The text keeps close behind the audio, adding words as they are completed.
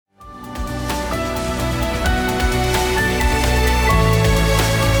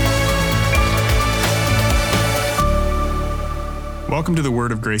Welcome to the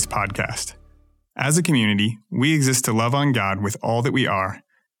Word of Grace podcast. As a community, we exist to love on God with all that we are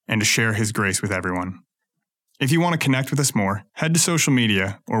and to share His grace with everyone. If you want to connect with us more, head to social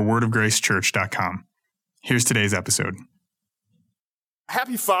media or wordofgracechurch.com. Here's today's episode.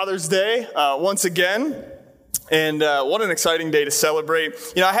 Happy Father's Day once again, and what an exciting day to celebrate.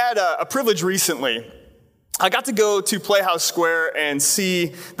 You know, I had a privilege recently. I got to go to Playhouse Square and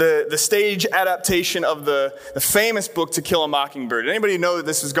see the stage adaptation of the famous book To Kill a Mockingbird. Anybody know that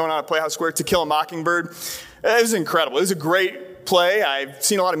this was going on at Playhouse Square, To Kill a Mockingbird? It was incredible. It was a great play. I've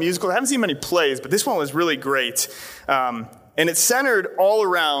seen a lot of musicals. I haven't seen many plays, but this one was really great. And it centered all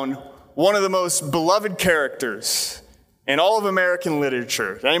around one of the most beloved characters in all of American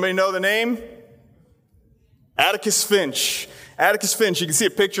literature. Does anybody know the name? Atticus Finch. Atticus Finch, you can see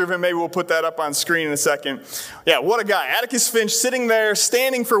a picture of him. Maybe we'll put that up on screen in a second. Yeah, what a guy. Atticus Finch sitting there,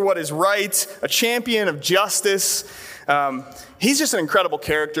 standing for what is right, a champion of justice. He's just an incredible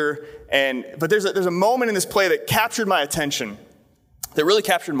character. But there's a moment in this play that captured my attention, that really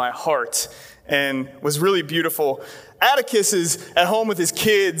captured my heart, and was really beautiful. Atticus is at home with his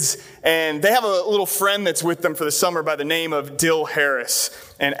kids, and they have a little friend that's with them for the summer by the name of Dill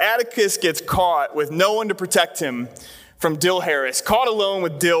Harris. And Atticus gets caught with no one to protect him from Dill Harris, caught alone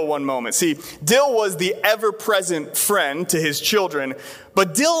with Dill one moment. See, Dill was the ever-present friend to his children,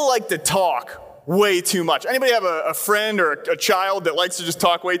 but Dill liked to talk way too much. Anybody have a friend or a child that likes to just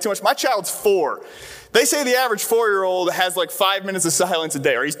talk way too much? My child's 4. They say the average 4-year-old has like 5 minutes of silence a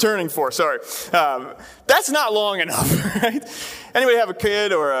day, or he's turning 4, sorry. That's not long enough, right? Anybody have a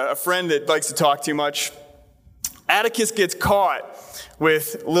kid or a friend that likes to talk too much? Atticus gets caught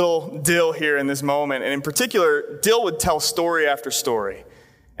with little Dill here in this moment. And in particular, Dill would tell story after story.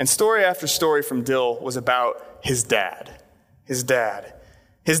 And story after story from Dill was about his dad. His dad.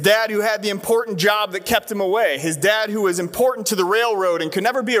 His dad who had the important job that kept him away. His dad who was important to the railroad and could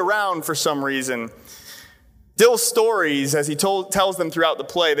never be around for some reason. Dill's stories, as he tells them throughout the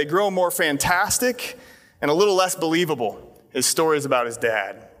play, they grow more fantastic and a little less believable. His stories about his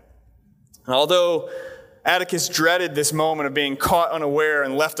dad. And although Atticus dreaded this moment of being caught unaware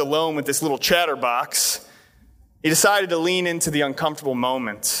and left alone with this little chatterbox, he decided to lean into the uncomfortable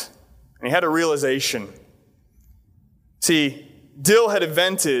moment. And he had a realization. See, Dill had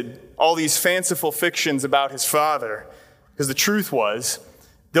invented all these fanciful fictions about his father, because the truth was,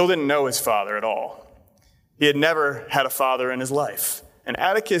 Dill didn't know his father at all. He had never had a father in his life. And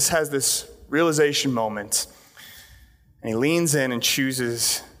Atticus has this realization moment, and he leans in and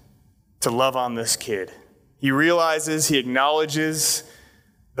chooses to love on this kid. He realizes, he acknowledges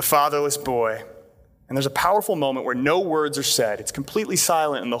the fatherless boy. And there's a powerful moment where no words are said. It's completely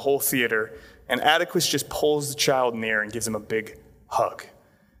silent in the whole theater. And Atticus just pulls the child near and gives him a big hug.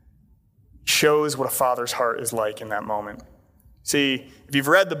 Shows what a father's heart is like in that moment. See, if you've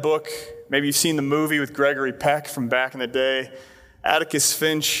read the book, maybe you've seen the movie with Gregory Peck from back in the day, Atticus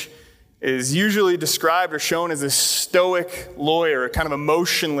Finch is usually described or shown as a stoic lawyer, kind of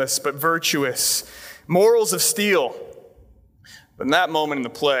emotionless but virtuous. Morals of steel. But in that moment in the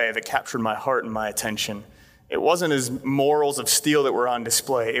play that captured my heart and my attention, it wasn't his morals of steel that were on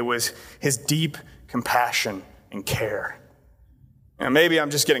display. It was his deep compassion and care. And maybe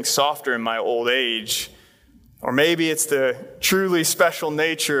I'm just getting softer in my old age, or maybe it's the truly special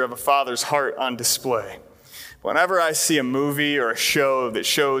nature of a father's heart on display. Whenever I see a movie or a show that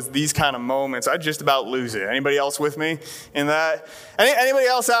shows these kind of moments, I just about lose it. Anybody else with me in that? Anybody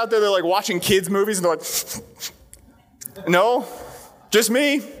else out there that like watching kids' movies and they're like, no? Just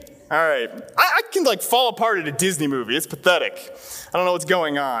me? All right. I can like fall apart at a Disney movie. It's pathetic. I don't know what's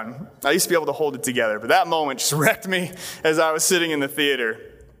going on. I used to be able to hold it together, but that moment just wrecked me as I was sitting in the theater.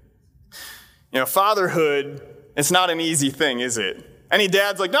 You know, fatherhood, it's not an easy thing, is it? Any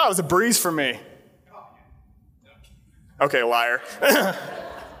dad's like, no, it was a breeze for me. Okay, liar.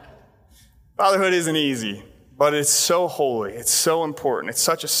 Fatherhood isn't easy, but it's so holy. It's so important. It's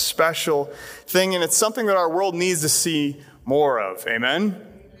such a special thing, and it's something that our world needs to see more of. Amen?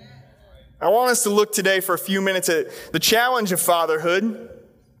 I want us to look today for a few minutes at the challenge of fatherhood.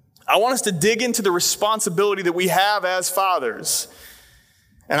 I want us to dig into the responsibility that we have as fathers.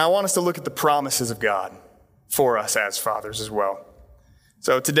 And I want us to look at the promises of God for us as fathers as well.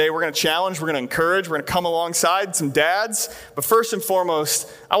 So today we're going to challenge, we're going to encourage, we're going to come alongside some dads. But first and foremost,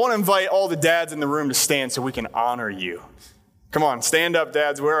 I want to invite all the dads in the room to stand so we can honor you. Come on, stand up,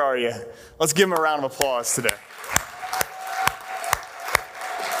 dads. Where are you? Let's give them a round of applause today.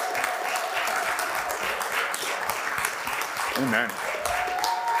 Amen.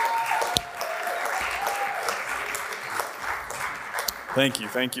 Thank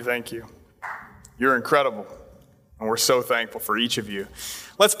you. You're incredible. And we're so thankful for each of you.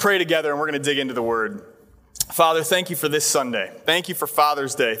 Let's pray together, and we're going to dig into the Word. Father, thank you for this Sunday. Thank you for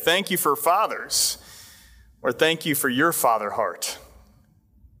Father's Day. Thank you for fathers. Lord, thank you for your father heart.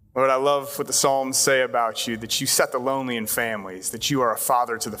 Lord, I love what the Psalms say about you, that you set the lonely in families, that you are a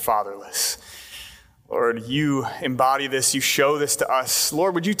father to the fatherless. Lord, you embody this, you show this to us.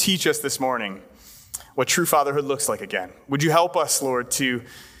 Lord, would you teach us this morning what true fatherhood looks like again? Would you help us, Lord, to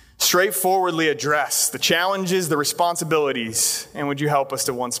straightforwardly address the challenges, the responsibilities, and would you help us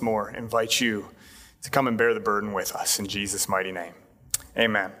to once more invite you to come and bear the burden with us in Jesus' mighty name.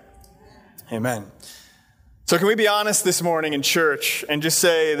 Amen. Amen. So can we be honest this morning in church and just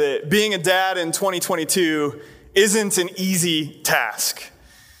say that being a dad in 2022 isn't an easy task?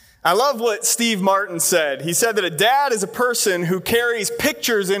 I love what Steve Martin said. He said that a dad is a person who carries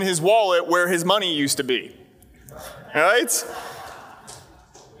pictures in his wallet where his money used to be. Right?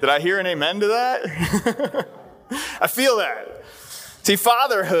 Did I hear an amen to that? I feel that. See,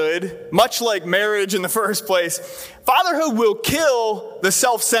 fatherhood, much like marriage in the first place, fatherhood will kill the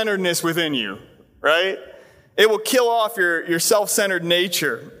self-centeredness within you, right? It will kill off your self-centered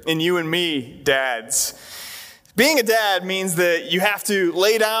nature in you and me, dads. Being a dad means that you have to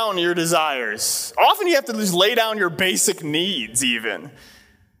lay down your desires. Often you have to just lay down your basic needs even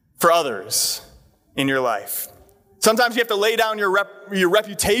for others in your life. Sometimes you have to lay down your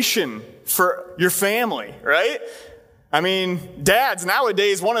reputation for your family, right? I mean, dads,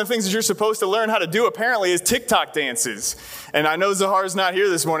 nowadays, one of the things that you're supposed to learn how to do, apparently, is TikTok dances. And I know Zahar's not here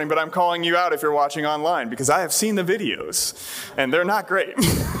this morning, but I'm calling you out if you're watching online, because I have seen the videos, and they're not great.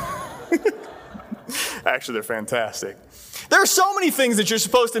 Actually, they're fantastic. There are so many things that you're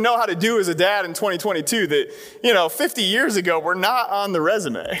supposed to know how to do as a dad in 2022 that, 50 years ago were not on the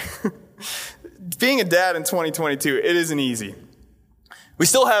resume. Being a dad in 2022, it isn't easy. We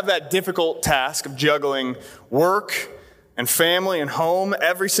still have that difficult task of juggling work and family and home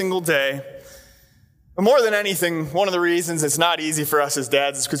every single day. But more than anything, one of the reasons it's not easy for us as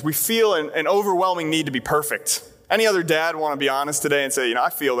dads is because we feel an overwhelming need to be perfect. Any other dad want to be honest today and say, I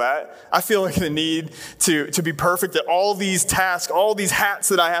feel that. I feel like the need to be perfect at all these tasks, all these hats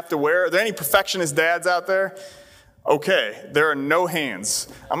that I have to wear. Are there any perfectionist dads out there? Okay, there are no hands.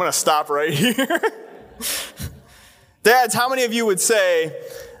 I'm going to stop right here. Dads, how many of you would say,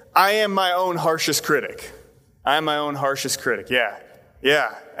 I am my own harshest critic? I am my own harshest critic.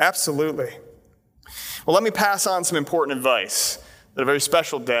 Yeah, absolutely. Well, let me pass on some important advice that a very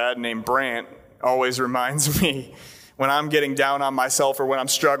special dad named Brant always reminds me when I'm getting down on myself or when I'm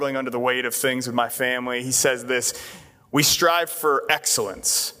struggling under the weight of things with my family. He says this: we strive for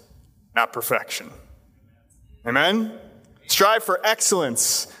excellence, not perfection. Amen? Strive for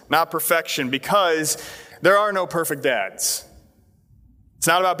excellence, not perfection, because there are no perfect dads. It's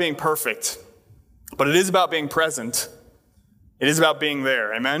not about being perfect, but it is about being present. It is about being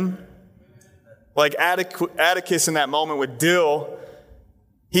there. Amen? Like Atticus in that moment with Dill,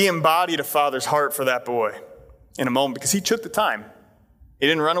 he embodied a father's heart for that boy in a moment because he took the time. He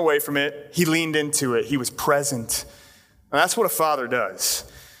didn't run away from it. He leaned into it. He was present. And that's what a father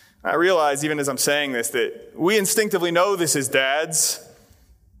does. I realize, even as I'm saying this, that we instinctively know this as dads,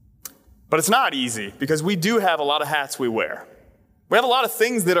 but it's not easy because we do have a lot of hats we wear. We have a lot of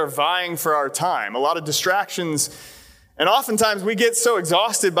things that are vying for our time, a lot of distractions, and oftentimes we get so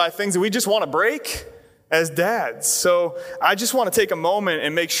exhausted by things that we just want to break as dads. So I just want to take a moment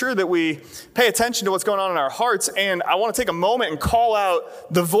and make sure that we pay attention to what's going on in our hearts, and I want to take a moment and call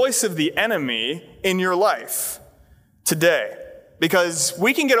out the voice of the enemy in your life today. Because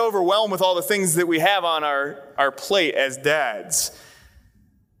we can get overwhelmed with all the things that we have on our plate as dads.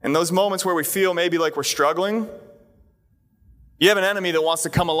 And those moments where we feel maybe like we're struggling, you have an enemy that wants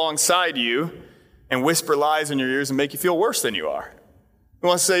to come alongside you and whisper lies in your ears and make you feel worse than you are. He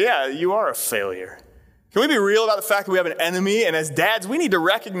wants to say, yeah, you are a failure. Can we be real about the fact that we have an enemy? And as dads, we need to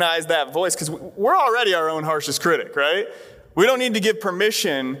recognize that voice because we're already our own harshest critic, right? We don't need to give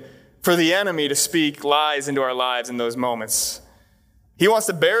permission for the enemy to speak lies into our lives in those moments. He wants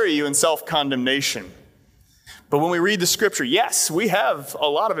to bury you in self-condemnation. But when we read the scripture, yes, we have a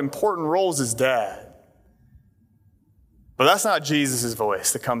lot of important roles as dad. But that's not Jesus'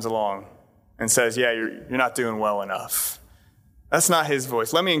 voice that comes along and says, yeah, you're not doing well enough. That's not his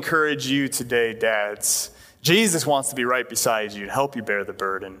voice. Let me encourage you today, dads. Jesus wants to be right beside you to help you bear the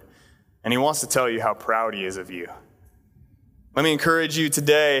burden. And he wants to tell you how proud he is of you. Let me encourage you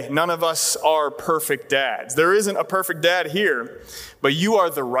today, none of us are perfect dads. There isn't a perfect dad here, but you are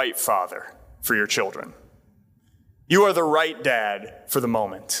the right father for your children. You are the right dad for the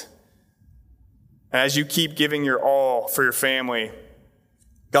moment. And as you keep giving your all for your family,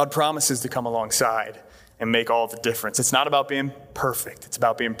 God promises to come alongside and make all the difference. It's not about being perfect. It's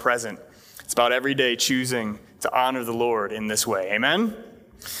about being present. It's about every day choosing to honor the Lord in this way. Amen?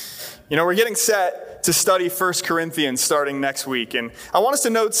 You know, we're getting set to study 1 Corinthians starting next week. And I want us to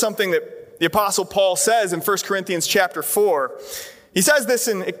note something that the Apostle Paul says in 1 Corinthians chapter 4. He says this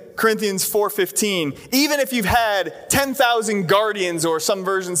in Corinthians 4:15. Even if you've had 10,000 guardians, or some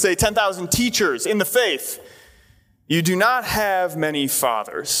versions say 10,000 teachers in the faith, you do not have many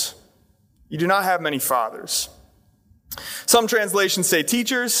fathers. You do not have many fathers. Some translations say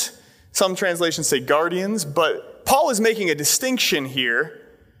teachers. Some translations say guardians. But Paul is making a distinction here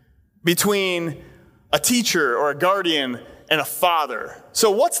between a teacher or a guardian and a father.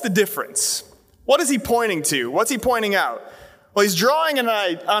 So what's the difference? What is he pointing to? What's he pointing out? Well, he's drawing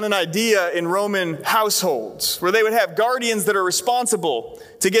on an idea in Roman households where they would have guardians that are responsible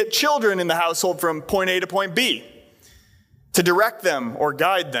to get children in the household from point A to point B, to direct them or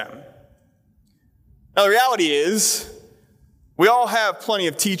guide them. Now, the reality is, we all have plenty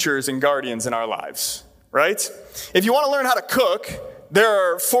of teachers and guardians in our lives, right? If you want to learn how to cook, there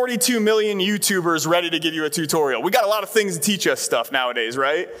are 42 million YouTubers ready to give you a tutorial. We got a lot of things to teach us stuff nowadays,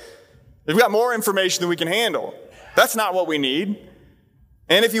 right? We've got more information than we can handle. That's not what we need.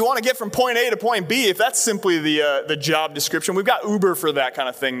 And if you want to get from point A to point B, if that's simply the job description, we've got Uber for that kind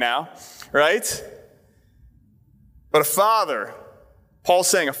of thing now, right? But a father, Paul's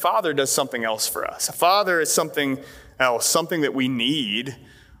saying a father does something else for us. A father is something else, something that we need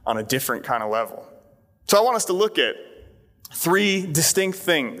on a different kind of level. So I want us to look at 3 distinct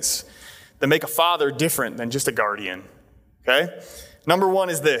things that make a father different than just a guardian, okay? Number 1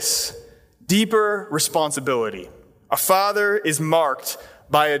 is this: deeper responsibility. A father is marked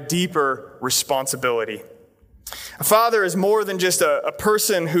by a deeper responsibility. A father is more than just a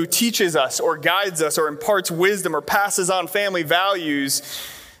person who teaches us or guides us or imparts wisdom or passes on family values.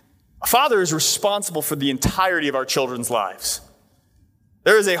 A father is responsible for the entirety of our children's lives.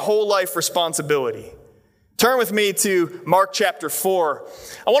 There is a whole life responsibility. Turn with me to Mark chapter 4.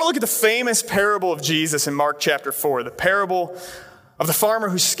 I want to look at the famous parable of Jesus in Mark chapter 4, the parable of the farmer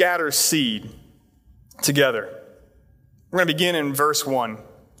who scatters seed together. We're going to begin in verse 1,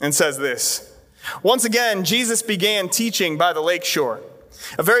 and says this: Once again, Jesus began teaching by the lakeshore.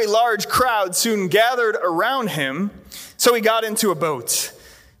 A very large crowd soon gathered around him, so he got into a boat.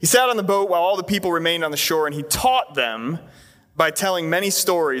 He sat on the boat while all the people remained on the shore, and he taught them by telling many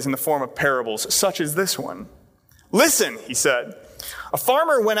stories in the form of parables, such as this one. Listen, he said. A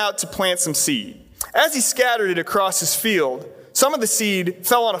farmer went out to plant some seed. As he scattered it across his field, some of the seed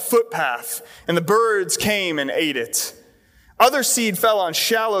fell on a footpath, and the birds came and ate it. Other seed fell on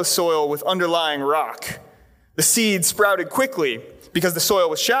shallow soil with underlying rock. The seed sprouted quickly because the soil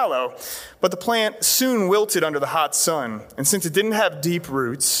was shallow, but the plant soon wilted under the hot sun, and since it didn't have deep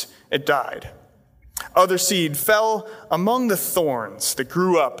roots, it died. Other seed fell among the thorns that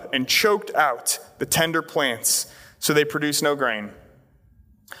grew up and choked out the tender plants, so they produced no grain.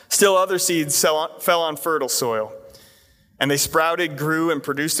 Still other seeds fell on fertile soil, and they sprouted, grew, and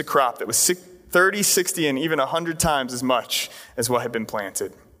produced a crop that was 30, 60, and even 100 times as much as what had been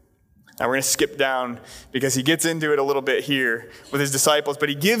planted. Now we're going to skip down because he gets into it a little bit here with his disciples, but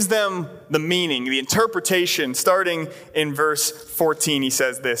he gives them the meaning, the interpretation. Starting in verse 14, he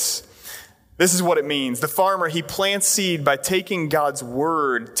says this. This is what it means. The farmer, he plants seed by taking God's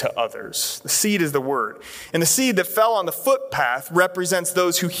word to others. The seed is the word. And the seed that fell on the footpath represents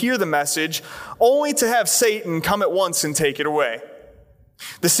those who hear the message only to have Satan come at once and take it away.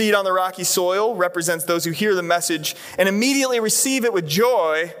 The seed on the rocky soil represents those who hear the message and immediately receive it with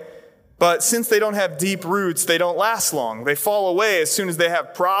joy, but since they don't have deep roots, they don't last long. They fall away as soon as they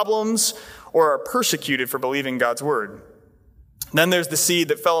have problems or are persecuted for believing God's word. Then there's the seed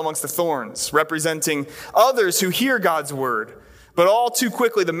that fell amongst the thorns, representing others who hear God's word, but all too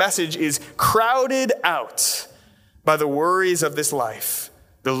quickly the message is crowded out by the worries of this life,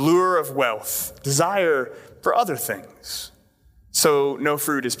 the lure of wealth, desire for other things. So no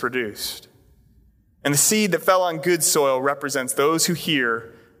fruit is produced. And the seed that fell on good soil represents those who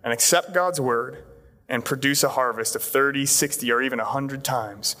hear and accept God's word and produce a harvest of 30, 60, or even 100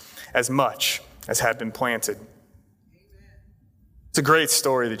 times as much as had been planted. It's a great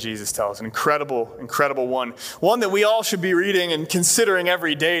story that Jesus tells, an incredible, incredible one. One that we all should be reading and considering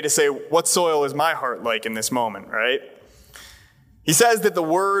every day to say, what soil is my heart like in this moment, right? He says that the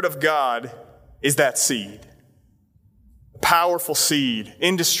word of God is that seed. A powerful seed,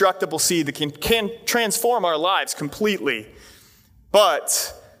 indestructible seed that can transform our lives completely.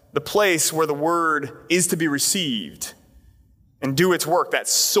 But the place where the word is to be received and do its work, that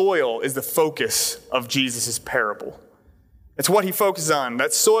soil is the focus of Jesus' parable. It's what he focuses on.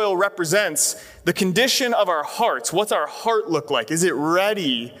 That soil represents the condition of our hearts. What's our heart look like? Is it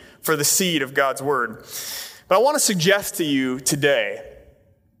ready for the seed of God's word? But I want to suggest to you today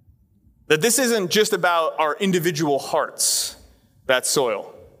that this isn't just about our individual hearts, that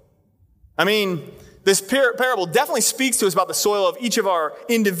soil. I mean, this parable definitely speaks to us about the soil of each of our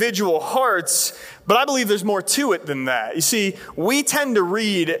individual hearts, but I believe there's more to it than that. You see, we tend to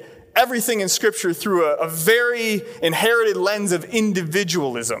read everything in Scripture through a very inherited lens of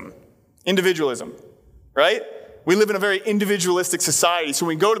individualism. Individualism, right? We live in a very individualistic society, so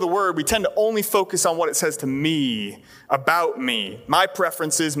when we go to the Word, we tend to only focus on what it says to me, about me, my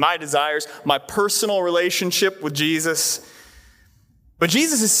preferences, my desires, my personal relationship with Jesus. But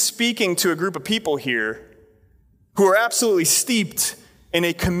Jesus is speaking to a group of people here who are absolutely steeped in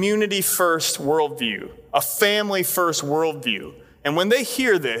a community-first worldview, a family-first worldview. And when they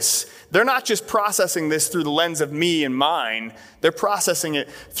hear this, they're not just processing this through the lens of me and mine, they're processing it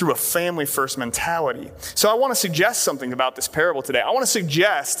through a family-first mentality. So I want to suggest something about this parable today. I want to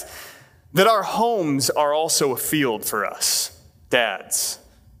suggest that our homes are also a field for us, dads,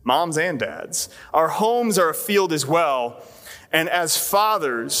 moms and dads. Our homes are a field as well, and as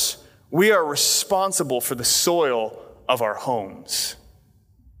fathers, we are responsible for the soil of our homes.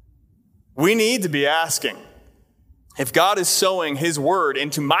 We need to be asking, if God is sowing his word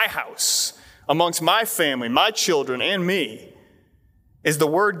into my house, amongst my family, my children, and me, is the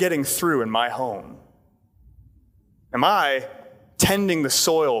word getting through in my home? Am I tending the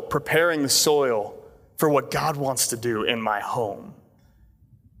soil, preparing the soil for what God wants to do in my home?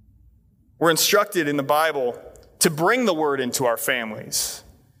 We're instructed in the Bible to bring the word into our families.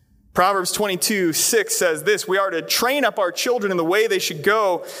 Proverbs 22:6 says this: we are to train up our children in the way they should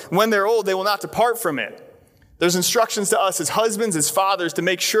go. When they're old, they will not depart from it. There's instructions to us as husbands, as fathers, to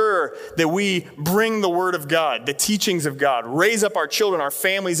make sure that we bring the word of God, the teachings of God, raise up our children, our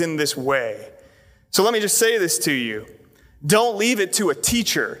families in this way. So let me just say this to you. Don't leave it to a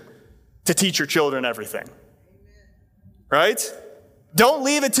teacher to teach your children everything. Right? Don't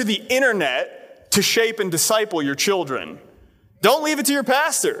leave it to the internet to shape and disciple your children. Don't leave it to your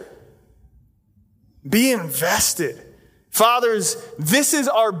pastor. Be invested. Fathers, this is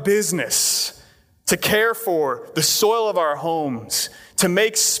our business. To care for the soil of our homes, to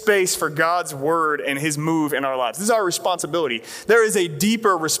make space for God's word and his move in our lives. This is our responsibility. There is a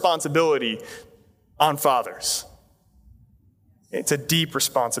deeper responsibility on fathers. It's a deep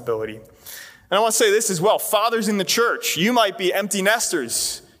responsibility. And I want to say this as well. Fathers in the church, you might be empty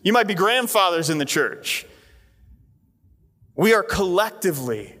nesters. You might be grandfathers in the church. We are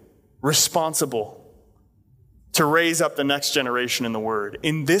collectively responsible to raise up the next generation in the word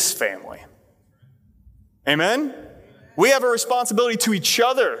in this family. Amen? We have a responsibility to each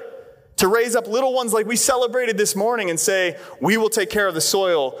other to raise up little ones like we celebrated this morning and say, we will take care of the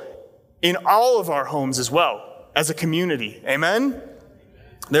soil in all of our homes as well, as a community. Amen?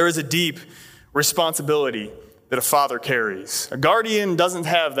 There is a deep responsibility that a father carries. A guardian doesn't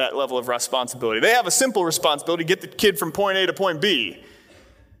have that level of responsibility. They have a simple responsibility, get the kid from point A to point B.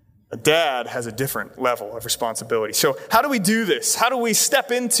 A dad has a different level of responsibility. So how do we do this? How do we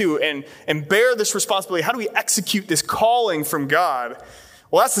step into and bear this responsibility? How do we execute this calling from God?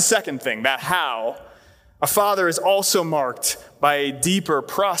 Well, that's the second thing, that how. A father is also marked by a deeper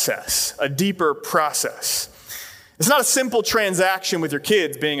process, It's not a simple transaction with your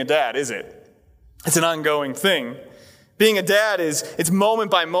kids being a dad, is it? It's an ongoing thing. Being a dad it's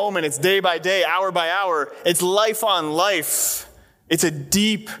moment by moment, it's day by day, hour by hour, it's life on life. It's a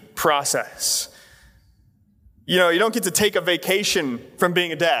deep process. You know, you don't get to take a vacation from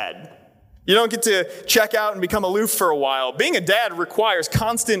being a dad. You don't get to check out and become aloof for a while. Being a dad requires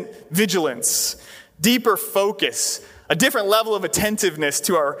constant vigilance, deeper focus, a different level of attentiveness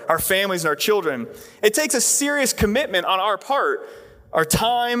to our families and our children. It takes a serious commitment on our part, our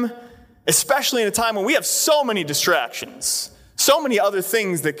time, especially in a time when we have so many distractions, so many other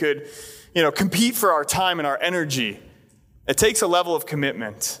things that could, compete for our time and our energy. It takes a level of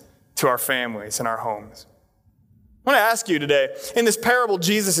commitment to our families and our homes. I want to ask you today, in this parable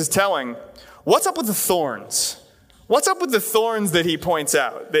Jesus is telling, what's up with the thorns? What's up with the thorns that he points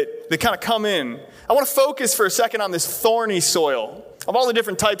out, that kind of come in? I want to focus for a second on this thorny soil. Of all the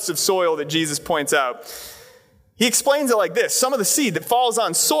different types of soil that Jesus points out, he explains it like this. Some of the seed that falls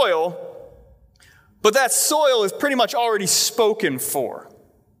on soil, but that soil is pretty much already spoken for.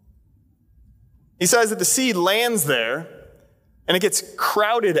 He says that the seed lands there, and it gets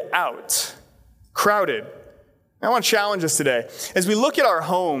crowded out. Crowded. I want to challenge us today. As we look at our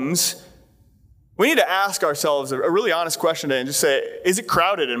homes, we need to ask ourselves a really honest question today and just say, is it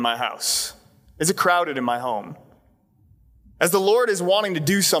crowded in my house? Is it crowded in my home? as the Lord is wanting to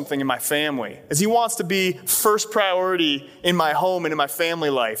do something in my family, as he wants to be first priority in my home and in my family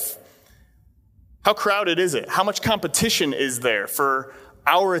life, how crowded is it? How much competition is there for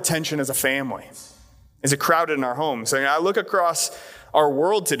our attention as a family? Is it crowded in our homes? I look across our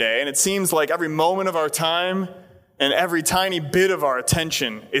world today, and it seems like every moment of our time and every tiny bit of our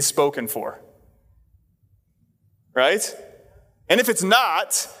attention is spoken for. Right? And if it's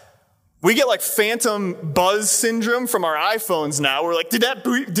not, we get like phantom buzz syndrome from our iPhones now. We're like, did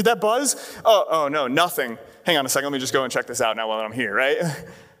that buzz? Oh, no, nothing. Hang on a second, let me just go and check this out now while I'm here, right?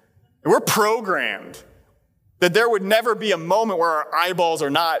 We're programmed that there would never be a moment where our eyeballs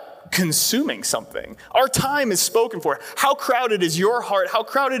are not consuming something. Our time is spoken for. How crowded is your heart? How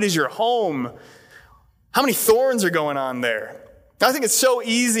crowded is your home? How many thorns are going on there? I think it's so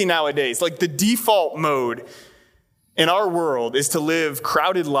easy nowadays. Like the default mode in our world is to live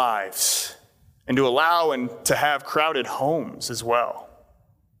crowded lives and to allow and to have crowded homes as well.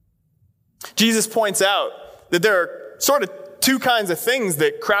 Jesus points out that there are sort of two kinds of things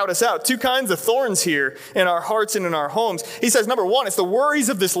that crowd us out, two kinds of thorns here in our hearts and in our homes. He says, number one, it's the worries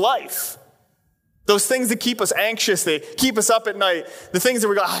of this life. Those things that keep us anxious, they keep us up at night, the things that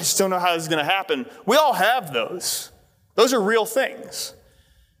we go, I just don't know how this is going to happen. We all have those. Those are real things.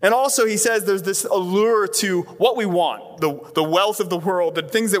 And also he says there's this allure to what we want, the wealth of the world, the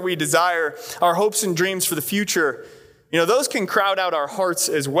things that we desire, our hopes and dreams for the future. Those can crowd out our hearts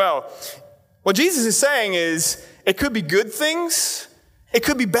as well. What Jesus is saying is, it could be good things, it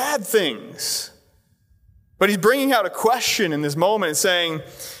could be bad things. But he's bringing out a question in this moment and saying,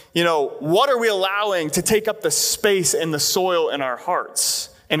 what are we allowing to take up the space and the soil in our hearts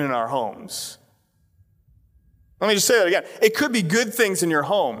and in our homes? Let me just say that again. It could be good things in your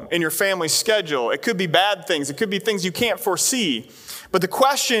home, in your family's schedule. It could be bad things. It could be things you can't foresee. But the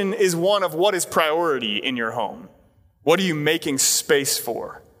question is one of what is priority in your home? What are you making space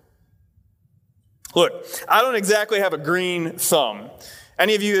for? Look, I don't exactly have a green thumb.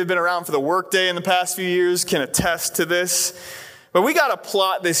 Any of you who have been around for the workday in the past few years can attest to this. But we got a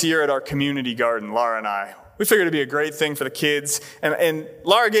plot this year at our community garden, Laura and I. We figured it'd be a great thing for the kids. And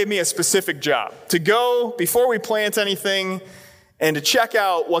Laura gave me a specific job to go before we plant anything and to check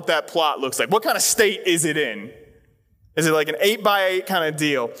out what that plot looks like. What kind of state is it in? Is it like an 8x8 kind of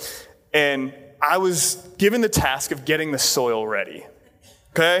deal? And I was given the task of getting the soil ready.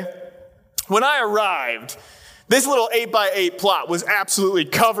 Okay? When I arrived, this little 8x8 plot was absolutely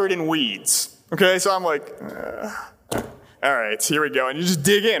covered in weeds. Okay, so I'm like, all right, here we go. And you just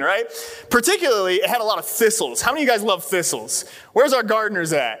dig in, right? Particularly, it had a lot of thistles. How many of you guys love thistles? Where's our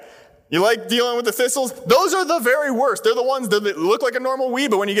gardeners at? You like dealing with the thistles? Those are the very worst. They're the ones that look like a normal weed,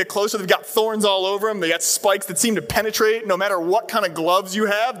 but when you get closer, they've got thorns all over them. They got spikes that seem to penetrate. No matter what kind of gloves you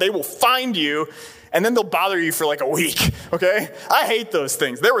have, they will find you. And then they'll bother you for like a week, okay? I hate those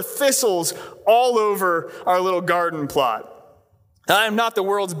things. There were thistles all over our little garden plot. I am not the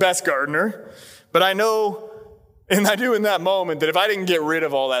world's best gardener, but I know, and I do in that moment, that if I didn't get rid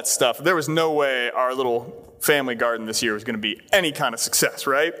of all that stuff, there was no way our little family garden this year was going to be any kind of success,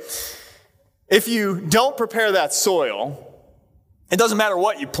 right? If you don't prepare that soil, it doesn't matter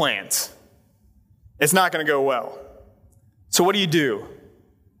what you plant. It's not going to go well. So what do?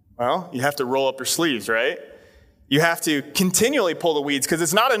 Well, you have to roll up your sleeves, right? You have to continually pull the weeds because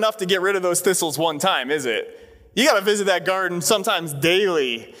it's not enough to get rid of those thistles one time, is it? You got to visit that garden sometimes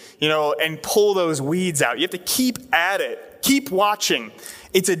daily, and pull those weeds out. You have to keep at it, keep watching.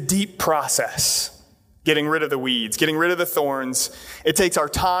 It's a deep process, getting rid of the weeds, getting rid of the thorns. It takes our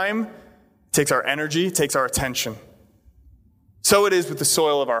time, it takes our energy, it takes our attention. So it is with the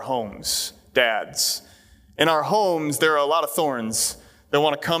soil of our homes, dads. In our homes, there are a lot of thorns that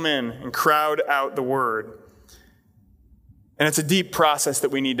want to come in and crowd out the word. And it's a deep process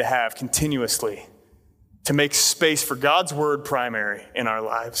that we need to have continuously to make space for God's word primary in our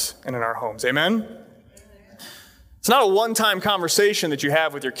lives and in our homes. Amen? It's not a one-time conversation that you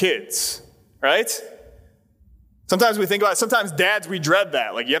have with your kids, right? Sometimes we think about it. Sometimes dads, we dread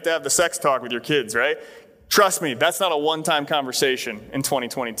that. Like you have to have the sex talk with your kids, right? Trust me, that's not a one-time conversation in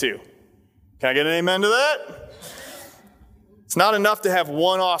 2022. Can I get an amen to that? It's not enough to have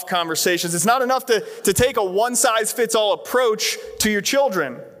one-off conversations. It's not enough to take a one-size-fits-all approach to your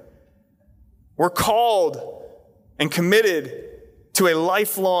children. We're called and committed to a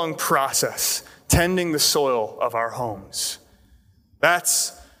lifelong process, tending the soil of our homes.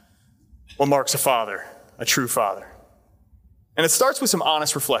 That's what marks a father, a true father. And it starts with some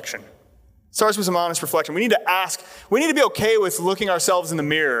honest reflection. We need to ask, we need to be okay with looking ourselves in the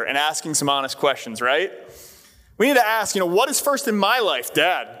mirror and asking some honest questions, right? We need to ask, what is first in my life,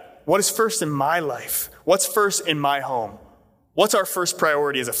 Dad? What is first in my life? What's first in my home? what's our first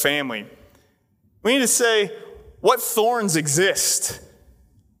priority as a family? We need to say, what thorns exist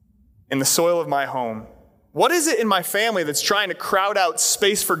in the soil of my home? What is it in my family that's trying to crowd out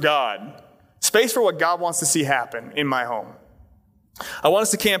space for God, space for what God wants to see happen in my home? I want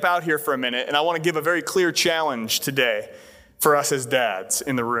us to camp out here for a minute, and I want to give a very clear challenge today for us as dads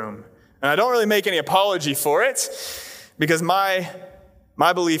in the room. And I don't really make any apology for it, because my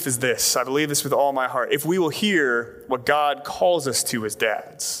belief is this. I believe this with all my heart. If we will hear what God calls us to as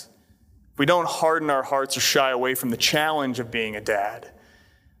dads, if we don't harden our hearts or shy away from the challenge of being a dad,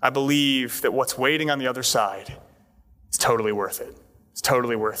 I believe that what's waiting on the other side is totally worth it. It's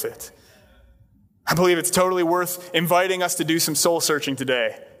totally worth it. I believe it's totally worth inviting us to do some soul searching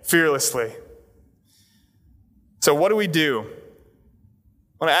today, fearlessly. So what do we do?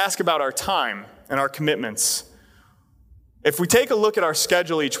 I want to ask about our time and our commitments. If we take a look at our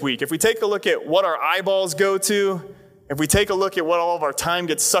schedule each week, if we take a look at what our eyeballs go to, if we take a look at what all of our time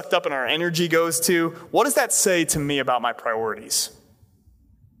gets sucked up and our energy goes to, what does that say to me about my priorities?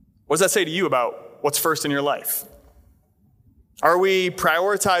 What does that say to you about what's first in your life? Are we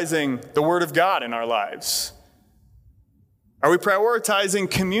prioritizing the Word of God in our lives? Are we prioritizing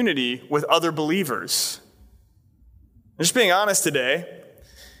community with other believers? Just being honest today,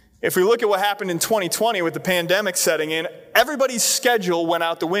 if we look at what happened in 2020 with the pandemic setting in, everybody's schedule went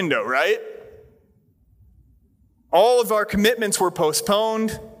out the window, right? All of our commitments were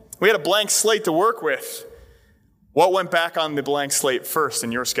postponed. We had a blank slate to work with. What went back on the blank slate first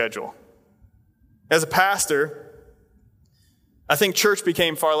in your schedule? As a pastor, I think church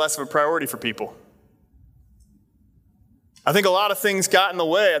became far less of a priority for people. I think a lot of things got in the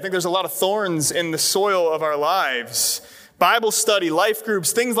way. I think there's a lot of thorns in the soil of our lives. Bible study, life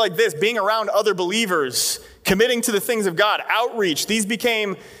groups, things like this, being around other believers, committing to the things of God, outreach, these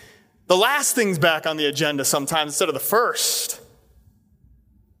became the last things back on the agenda sometimes instead of the first.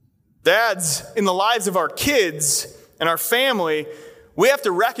 Dads, in the lives of our kids and our family, we have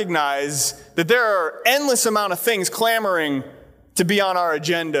to recognize that there are endless amount of things clamoring to be on our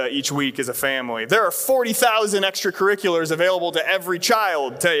agenda each week as a family. There are 40,000 extracurriculars available to every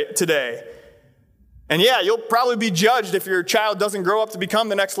child today. And yeah, you'll probably be judged if your child doesn't grow up to become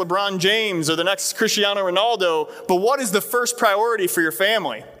the next LeBron James or the next Cristiano Ronaldo. But what is the first priority for your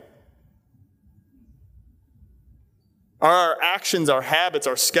family? Are our actions, our habits,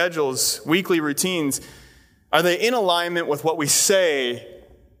 our schedules, weekly routines, are they in alignment with what we say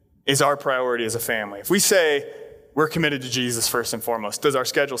is our priority as a family? If we say we're committed to Jesus first and foremost, does our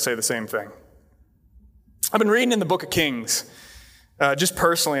schedule say the same thing? I've been reading in the book of Kings, just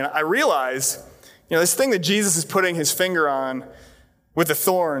personally, and I realize, this thing that Jesus is putting his finger on with the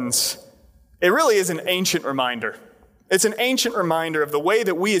thorns, it really is an ancient reminder. It's an ancient reminder of the way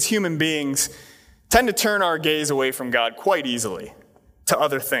that we as human beings tend to turn our gaze away from God quite easily to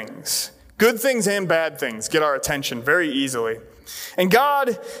other things. Good things and bad things get our attention very easily. And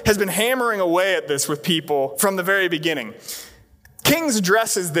God has been hammering away at this with people from the very beginning. Kings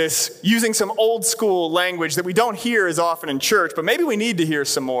addresses this using some old school language that we don't hear as often in church, but maybe we need to hear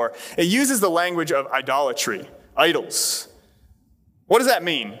some more. It uses the language of idolatry, idols. What does that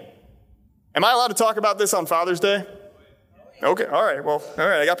mean? Am I allowed to talk about this on Father's Day? Okay, all right,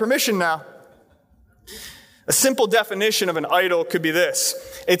 I got permission now. A simple definition of an idol could be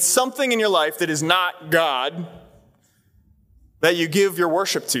this. It's something in your life that is not God that you give your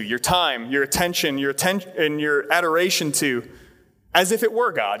worship to, your time, your attention, and your adoration to, as if it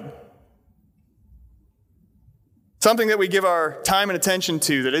were God. Something that we give our time and attention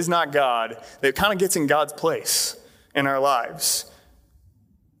to that is not God, that kind of gets in God's place in our lives.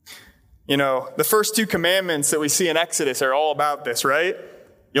 The first 2 commandments that we see in Exodus are all about this, right?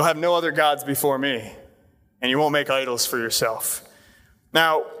 You'll have no other gods before me, and you won't make idols for yourself.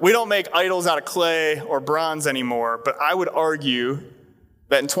 Now, we don't make idols out of clay or bronze anymore, but I would argue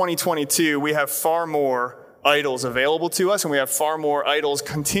that in 2022, we have far more idols available to us, and we have far more idols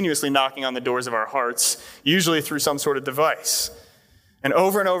continuously knocking on the doors of our hearts, usually through some sort of device. And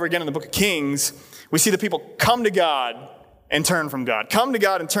over again in the book of Kings, we see the people come to God and turn from God. Come to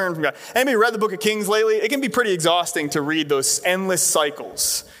God and turn from God. Anybody read the book of Kings lately? It can be pretty exhausting to read those endless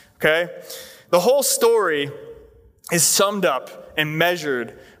cycles, okay? The whole story is summed up and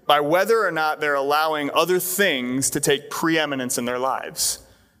measured by whether or not they're allowing other things to take preeminence in their lives.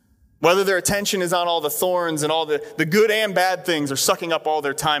 Whether their attention is on all the thorns and all the good and bad things are sucking up all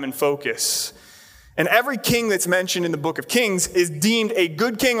their time and focus. And every king that's mentioned in the book of Kings is deemed a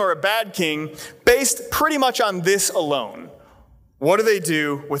good king or a bad king based pretty much on this alone. What do they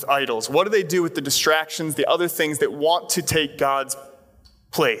do with idols? What do they do with the distractions, the other things that want to take God's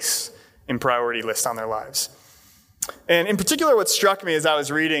place in priority list on their lives? And in particular, what struck me as I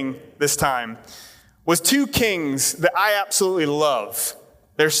was reading this time was two kings that I absolutely love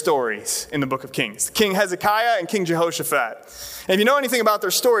their stories in the book of Kings. King Hezekiah and King Jehoshaphat. And if you know anything about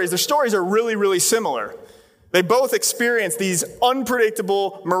their stories are really, really similar. They both experience these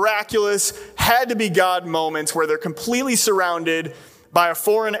unpredictable, miraculous, had-to-be God moments where they're completely surrounded by a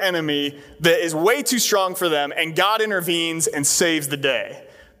foreign enemy that is way too strong for them, and God intervenes and saves the day.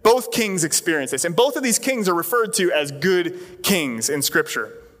 Both kings experience this, and both of these kings are referred to as good kings in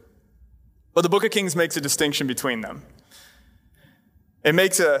Scripture. But the book of Kings makes a distinction between them. It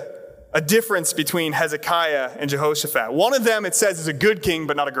makes a difference between Hezekiah and Jehoshaphat. One of them, it says, is a good king,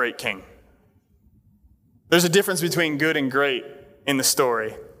 but not a great king. There's a difference between good and great in the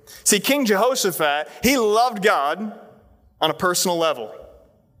story. See, King Jehoshaphat, he loved God on a personal level.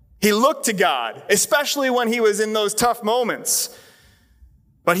 He looked to God, especially when he was in those tough moments.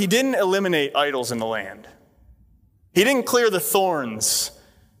 But he didn't eliminate idols in the land. He didn't clear the thorns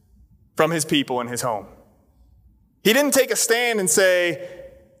from his people in his home. He didn't take a stand and say,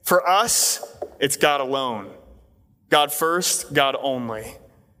 for us, it's God alone. God first, God only.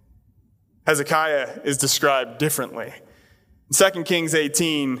 Hezekiah is described differently. In 2 Kings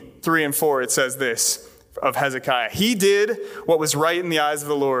 18, 3 and 4, it says this of Hezekiah. He did what was right in the eyes of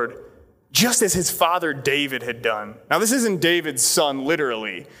the Lord, just as his father David had done. Now, this isn't David's son,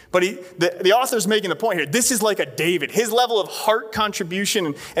 literally, but the author's making the point here. This is like a David. His level of heart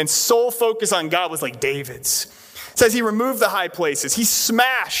contribution and soul focus on God was like David's. It says he removed the high places. He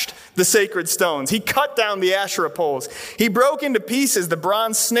smashed the sacred stones. He cut down the Asherah poles. He broke into pieces the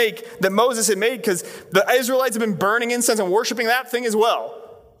bronze snake that Moses had made because the Israelites had been burning incense and worshiping that thing as well.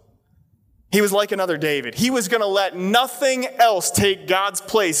 He was like another David. He was going to let nothing else take God's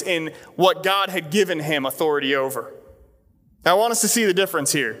place in what God had given him authority over. Now, I want us to see the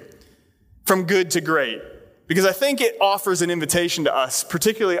difference here from good to great, because I think it offers an invitation to us,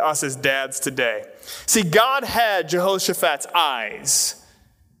 particularly us as dads today. See, God had Jehoshaphat's eyes.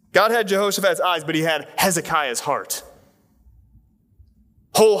 God had Jehoshaphat's eyes, but he had Hezekiah's heart.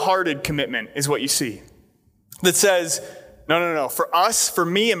 Wholehearted commitment is what you see. That says, no. For us, for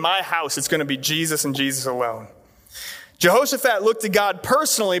me and my house, it's going to be Jesus and Jesus alone. Jehoshaphat looked to God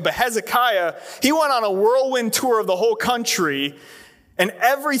personally, but Hezekiah, he went on a whirlwind tour of the whole country, and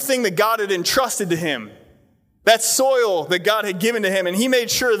everything that God had entrusted to him, that soil that God had given to him, and he made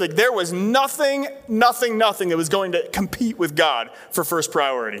sure that there was nothing that was going to compete with God for first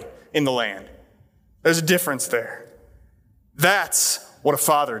priority in the land. There's a difference there. That's what a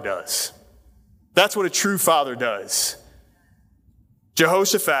father does. That's what a true father does.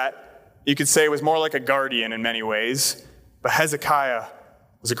 Jehoshaphat, you could say, was more like a guardian in many ways, but Hezekiah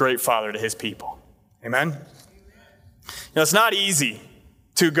was a great father to his people. Amen? It's not easy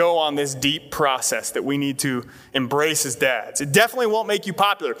to go on this deep process that we need to embrace as dads. It definitely won't make you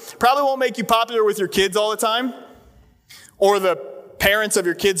popular. Probably won't make you popular with your kids all the time or the parents of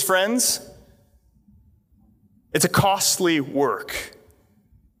your kids' friends. It's a costly work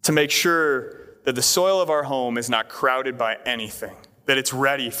to make sure that the soil of our home is not crowded by anything, that it's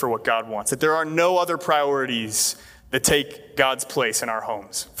ready for what God wants, that there are no other priorities that take God's place in our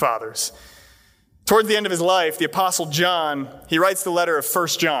homes, fathers. Toward the end of his life, the Apostle John, he writes the letter of 1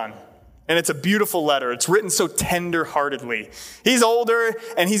 John. And it's a beautiful letter. It's written so tender-heartedly. He's older,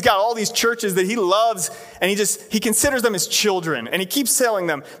 and he's got all these churches that he loves, and he considers them his children. And he keeps telling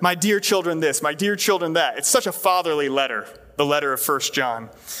them, my dear children this, my dear children that. It's such a fatherly letter, the letter of 1 John.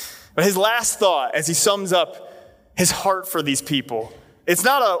 But his last thought, as he sums up his heart for these people, it's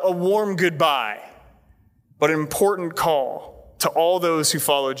not a warm goodbye, but an important call to all those who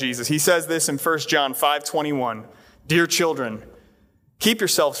follow Jesus. He says this in 1 John 5:21, dear children, keep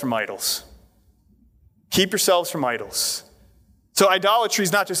yourselves from idols. Keep yourselves from idols. So idolatry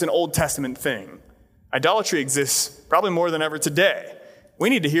is not just an Old Testament thing. Idolatry exists probably more than ever today.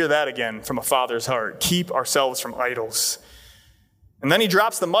 We need to hear that again from a father's heart. Keep ourselves from idols. And then he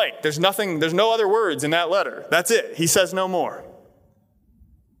drops the mic. There's no other words in that letter. That's it. He says no more.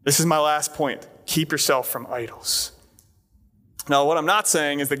 This is my last point. Keep yourself from idols. Now, what I'm not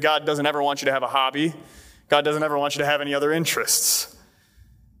saying is that God doesn't ever want you to have a hobby. God doesn't ever want you to have any other interests.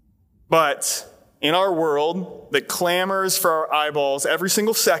 But in our world that clamors for our eyeballs every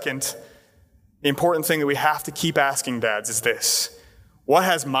single second, the important thing that we have to keep asking, dads, is this. What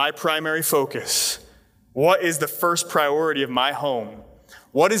has my primary focus? What is the first priority of my home?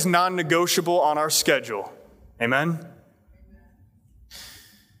 What is non-negotiable on our schedule? Amen?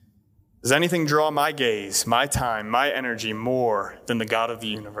 Does anything draw my gaze, my time, my energy more than the God of the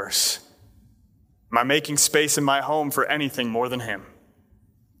universe? Am I making space in my home for anything more than him?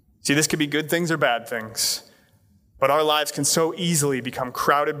 See, this could be good things or bad things, But our lives can so easily become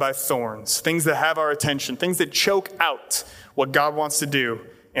crowded by thorns, things that have our attention, things that choke out what God wants to do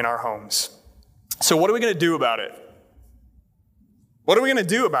in our homes. So what are we going to do about it? What are we going to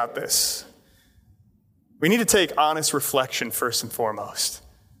do about this? We need to take honest reflection first and foremost.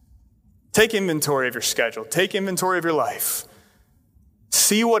 Take inventory of your schedule. Take inventory of your life.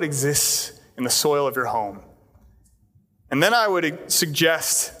 See what exists in the soil of your home. And then I would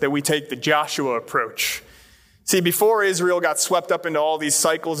suggest that we take the Joshua approach. See, before Israel got swept up into all these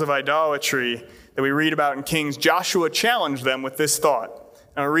cycles of idolatry that we read about in Kings, Joshua challenged them with this thought.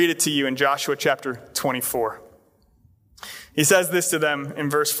 And I'll read it to you in Joshua chapter 24. He says this to them in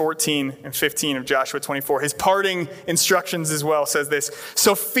verse 14 and 15 of Joshua 24. His parting instructions as well says this: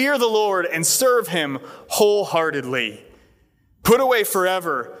 "So fear the Lord and serve him wholeheartedly. Put away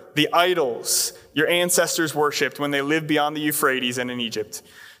forever the idols your ancestors worshipped when they lived beyond the Euphrates and in Egypt.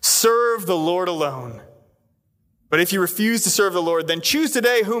 Serve the Lord alone. But if you refuse to serve the Lord, then choose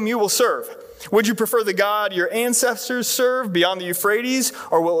today whom you will serve. Would you prefer the God your ancestors served beyond the Euphrates,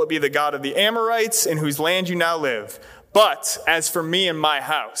 or will it be the God of the Amorites in whose land you now live? But as for me and my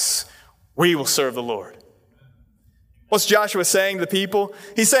house, we will serve the Lord." What's Joshua saying to the people?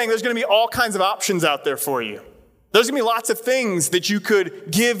 He's saying there's going to be all kinds of options out there for you. There's going to be lots of things that you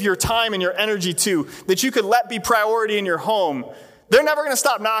could give your time and your energy to, that you could let be priority in your home. They're never going to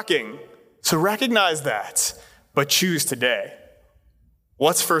stop knocking. So recognize that, but choose today.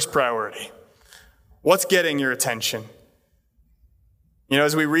 What's first priority? What's getting your attention? You know,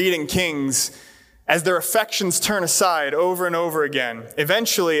 as we read in Kings, as their affections turn aside over and over again,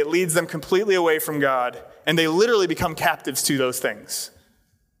 eventually it leads them completely away from God, and they literally become captives to those things.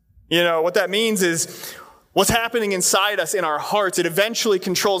 You know, what that means is what's happening inside us in our hearts, it eventually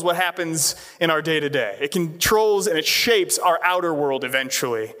controls what happens in our day-to-day. It controls and it shapes our outer world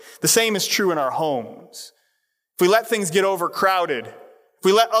eventually. The same is true in our homes. If we let things get overcrowded, if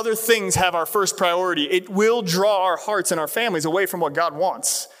we let other things have our first priority, it will draw our hearts and our families away from what God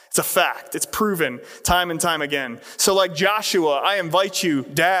wants. It's a fact. It's proven time and time again. So like Joshua, I invite you,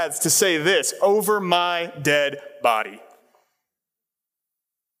 dads, to say this: over my dead body.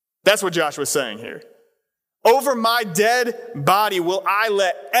 That's what Joshua's saying here. Over my dead body will I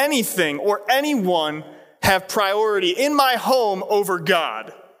let anything or anyone have priority in my home over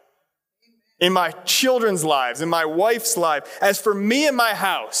God, in my children's lives, in my wife's life. As for me and my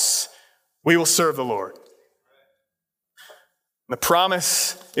house, we will serve the Lord. The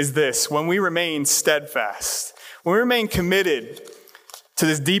promise is this: when we remain steadfast, when we remain committed to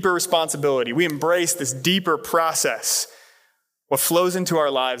this deeper responsibility, we embrace this deeper process, what flows into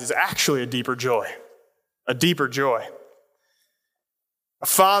our lives is actually a deeper joy. A deeper joy. A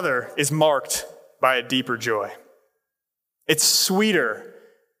father is marked by a deeper joy. It's sweeter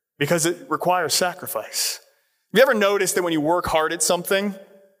because it requires sacrifice. Have you ever noticed that when you work hard at something,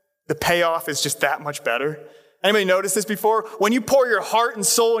 the payoff is just that much better? Anybody noticed this before? When you pour your heart and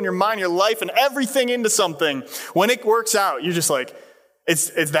soul and your mind, your life, and everything into something, when it works out, you're just like, it's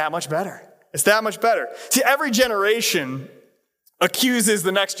that much better. It's that much better. See, every generation accuses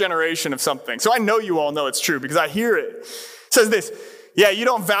the next generation of something. So I know you all know it's true because I hear it. It says this: yeah, you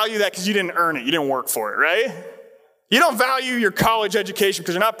don't value that because you didn't earn it. You didn't work for it, right? You don't value your college education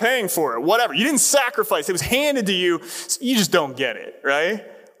because you're not paying for it. Whatever. You didn't sacrifice. It was handed to you. So you just don't get it, right?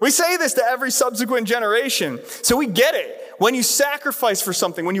 We say this to every subsequent generation. So we get it. When you sacrifice for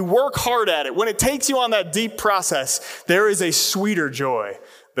something, when you work hard at it, when it takes you on that deep process, there is a sweeter joy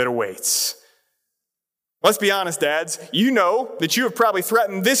that awaits. Let's be honest, dads. You know that you have probably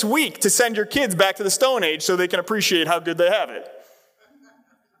threatened this week to send your kids back to the Stone Age so they can appreciate how good they have it.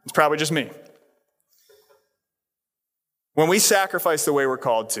 It's probably just me. When we sacrifice the way we're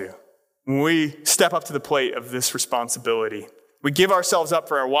called to, when we step up to the plate of this responsibility, we give ourselves up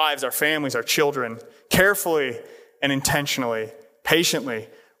for our wives, our families, our children, carefully and intentionally, patiently,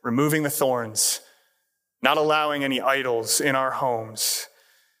 removing the thorns, not allowing any idols in our homes.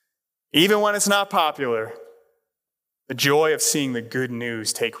 Even when it's not popular, the joy of seeing the good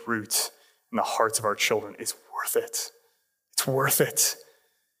news take root in the hearts of our children is worth it. It's worth it.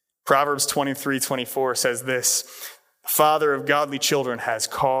 Proverbs 23:24 says this: the father of godly children has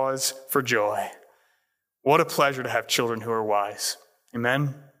cause for joy. What a pleasure to have children who are wise.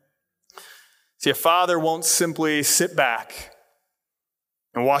 Amen? See, a father won't simply sit back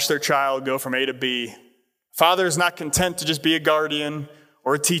and watch their child go from A to B. A father is not content to just be a guardian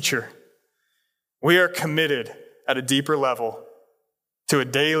or a teacher. We are committed at a deeper level to a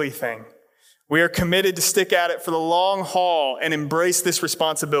daily thing. We are committed to stick at it for the long haul and embrace this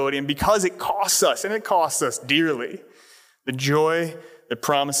responsibility. And because it costs us, and it costs us dearly, the joy that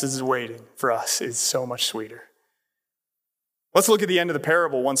promises is waiting for us is so much sweeter. Let's look at the end of the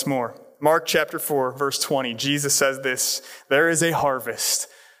parable once more. Mark chapter 4, verse 20. Jesus says this, there is a harvest,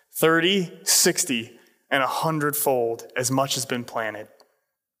 30, 60, and 100-fold as much has been planted.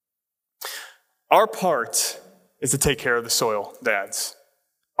 Our part is to take care of the soil, dads.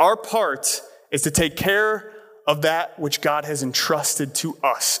 Our part is to take care of that which God has entrusted to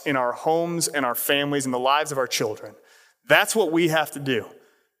us in our homes and our families and the lives of our children. That's what we have to do.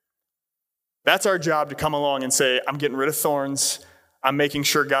 That's our job, to come along and say, I'm getting rid of thorns. I'm making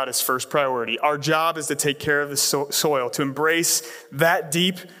sure God is first priority. Our job is to take care of the soil, to embrace that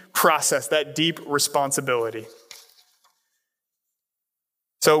deep process, that deep responsibility.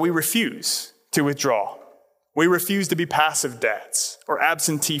 So we refuse to withdraw. We refuse to be passive dads or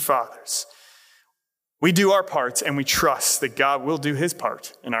absentee fathers. We do our parts, and we trust that God will do his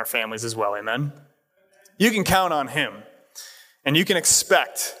part in our families as well. Amen? You can count on him, and you can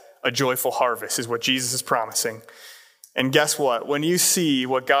expect a joyful harvest is what Jesus is promising. And guess what? When you see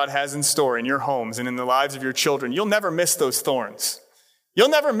what God has in store in your homes and in the lives of your children, you'll never miss those thorns. You'll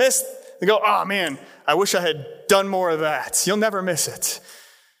never miss, you go, oh man, I wish I had done more of that. You'll never miss it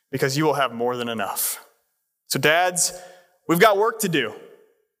because you will have more than enough. So dads, we've got work to do.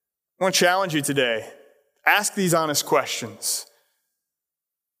 I want to challenge you today. Ask these honest questions.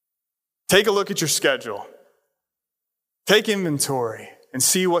 Take a look at your schedule. Take inventory and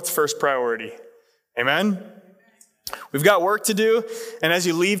see what's first priority. Amen? We've got work to do. And as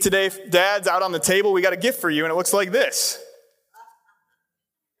you leave today, dads, out on the table, we got a gift for you, and it looks like this.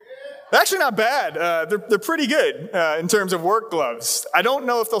 They're actually not bad. They're pretty good in terms of work gloves. I don't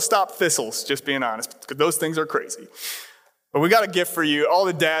know if they'll stop thistles, just being honest, because those things are crazy. But we got a gift for you. All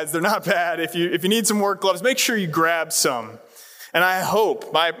the dads, they're not bad. If you need some work gloves, make sure you grab some. And I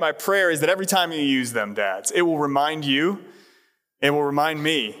hope, my prayer is that every time you use them, dads, it will remind you, it will remind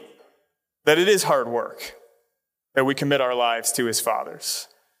me that it is hard work that we commit our lives to as fathers.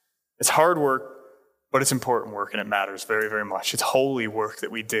 It's hard work, but it's important work, and it matters very, very much. It's holy work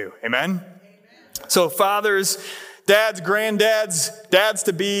that we do. Amen? So fathers, dads, granddads,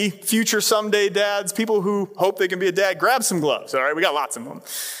 dads-to-be, future someday dads, people who hope they can be a dad, grab some gloves, all right? We got lots of them.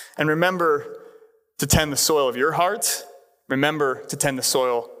 And remember to tend the soil of your heart. Remember to tend the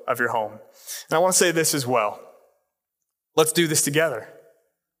soil of your home. And I want to say this as well. Let's do this together.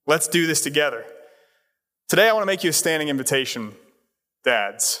 Let's do this together. Today, I want to make you a standing invitation,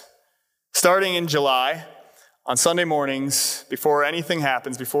 dads. Starting in July, on Sunday mornings, before anything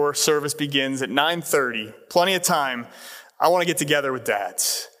happens, before service begins at 9:30, plenty of time, I want to get together with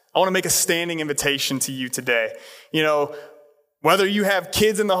dads. I want to make a standing invitation to you today. You know, whether you have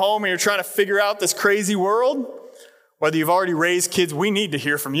kids in the home and you're trying to figure out this crazy world, whether you've already raised kids, we need to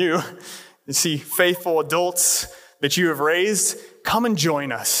hear from you. You see faithful adults that you have raised, come and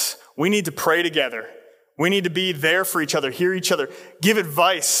join us. We need to pray together. We need to be there for each other, hear each other, give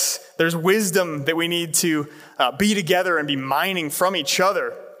advice. There's wisdom that we need to be together and be mining from each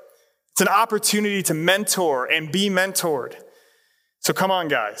other. It's an opportunity to mentor and be mentored. So come on,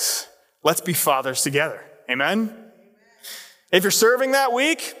 guys. Let's be fathers together. Amen? If you're serving that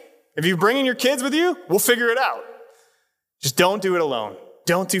week, if you're bringing your kids with you, we'll figure it out. Just don't do it alone.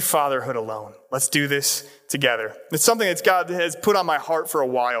 Don't do fatherhood alone. Let's do this together. It's something that God has put on my heart for a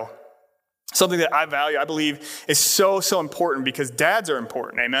while. Something that I value, I believe, is so, so important because dads are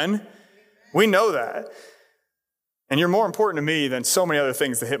important. Amen? We know that. And you're more important to me than so many other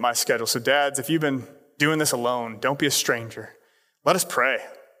things that hit my schedule. So dads, if you've been doing this alone, don't be a stranger. Let us pray.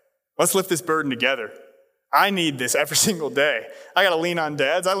 Let's lift this burden together. I need this every single day. I got to lean on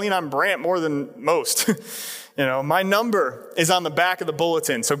dads. I lean on Brant more than most. You know, my number is on the back of the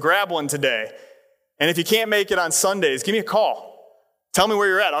bulletin, so grab one today. And if you can't make it on Sundays, give me a call. Tell me where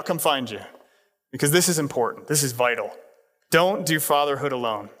you're at. I'll come find you. Because this is important. This is vital. Don't do fatherhood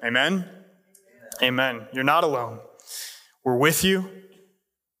alone. Amen? Amen. You're not alone. We're with you.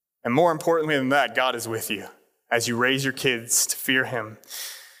 And more importantly than that, God is with you as you raise your kids to fear him.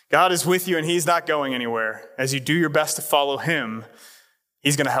 God is with you and he's not going anywhere. As you do your best to follow him,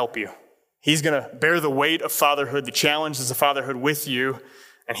 he's going to help you. He's going to bear the weight of fatherhood, the challenges of fatherhood with you,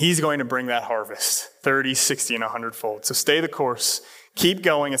 and he's going to bring that harvest, 30, 60, and 100-fold. So stay the course. Keep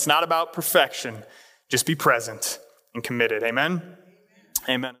going. It's not about perfection. Just be present and committed. Amen?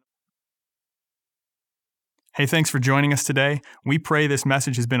 Amen. Hey, thanks for joining us today. We pray this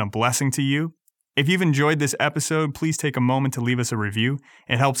message has been a blessing to you. If you've enjoyed this episode, please take a moment to leave us a review.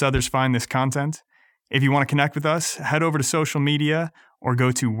 It helps others find this content. If you want to connect with us, head over to social media or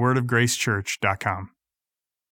go to wordofgracechurch.com.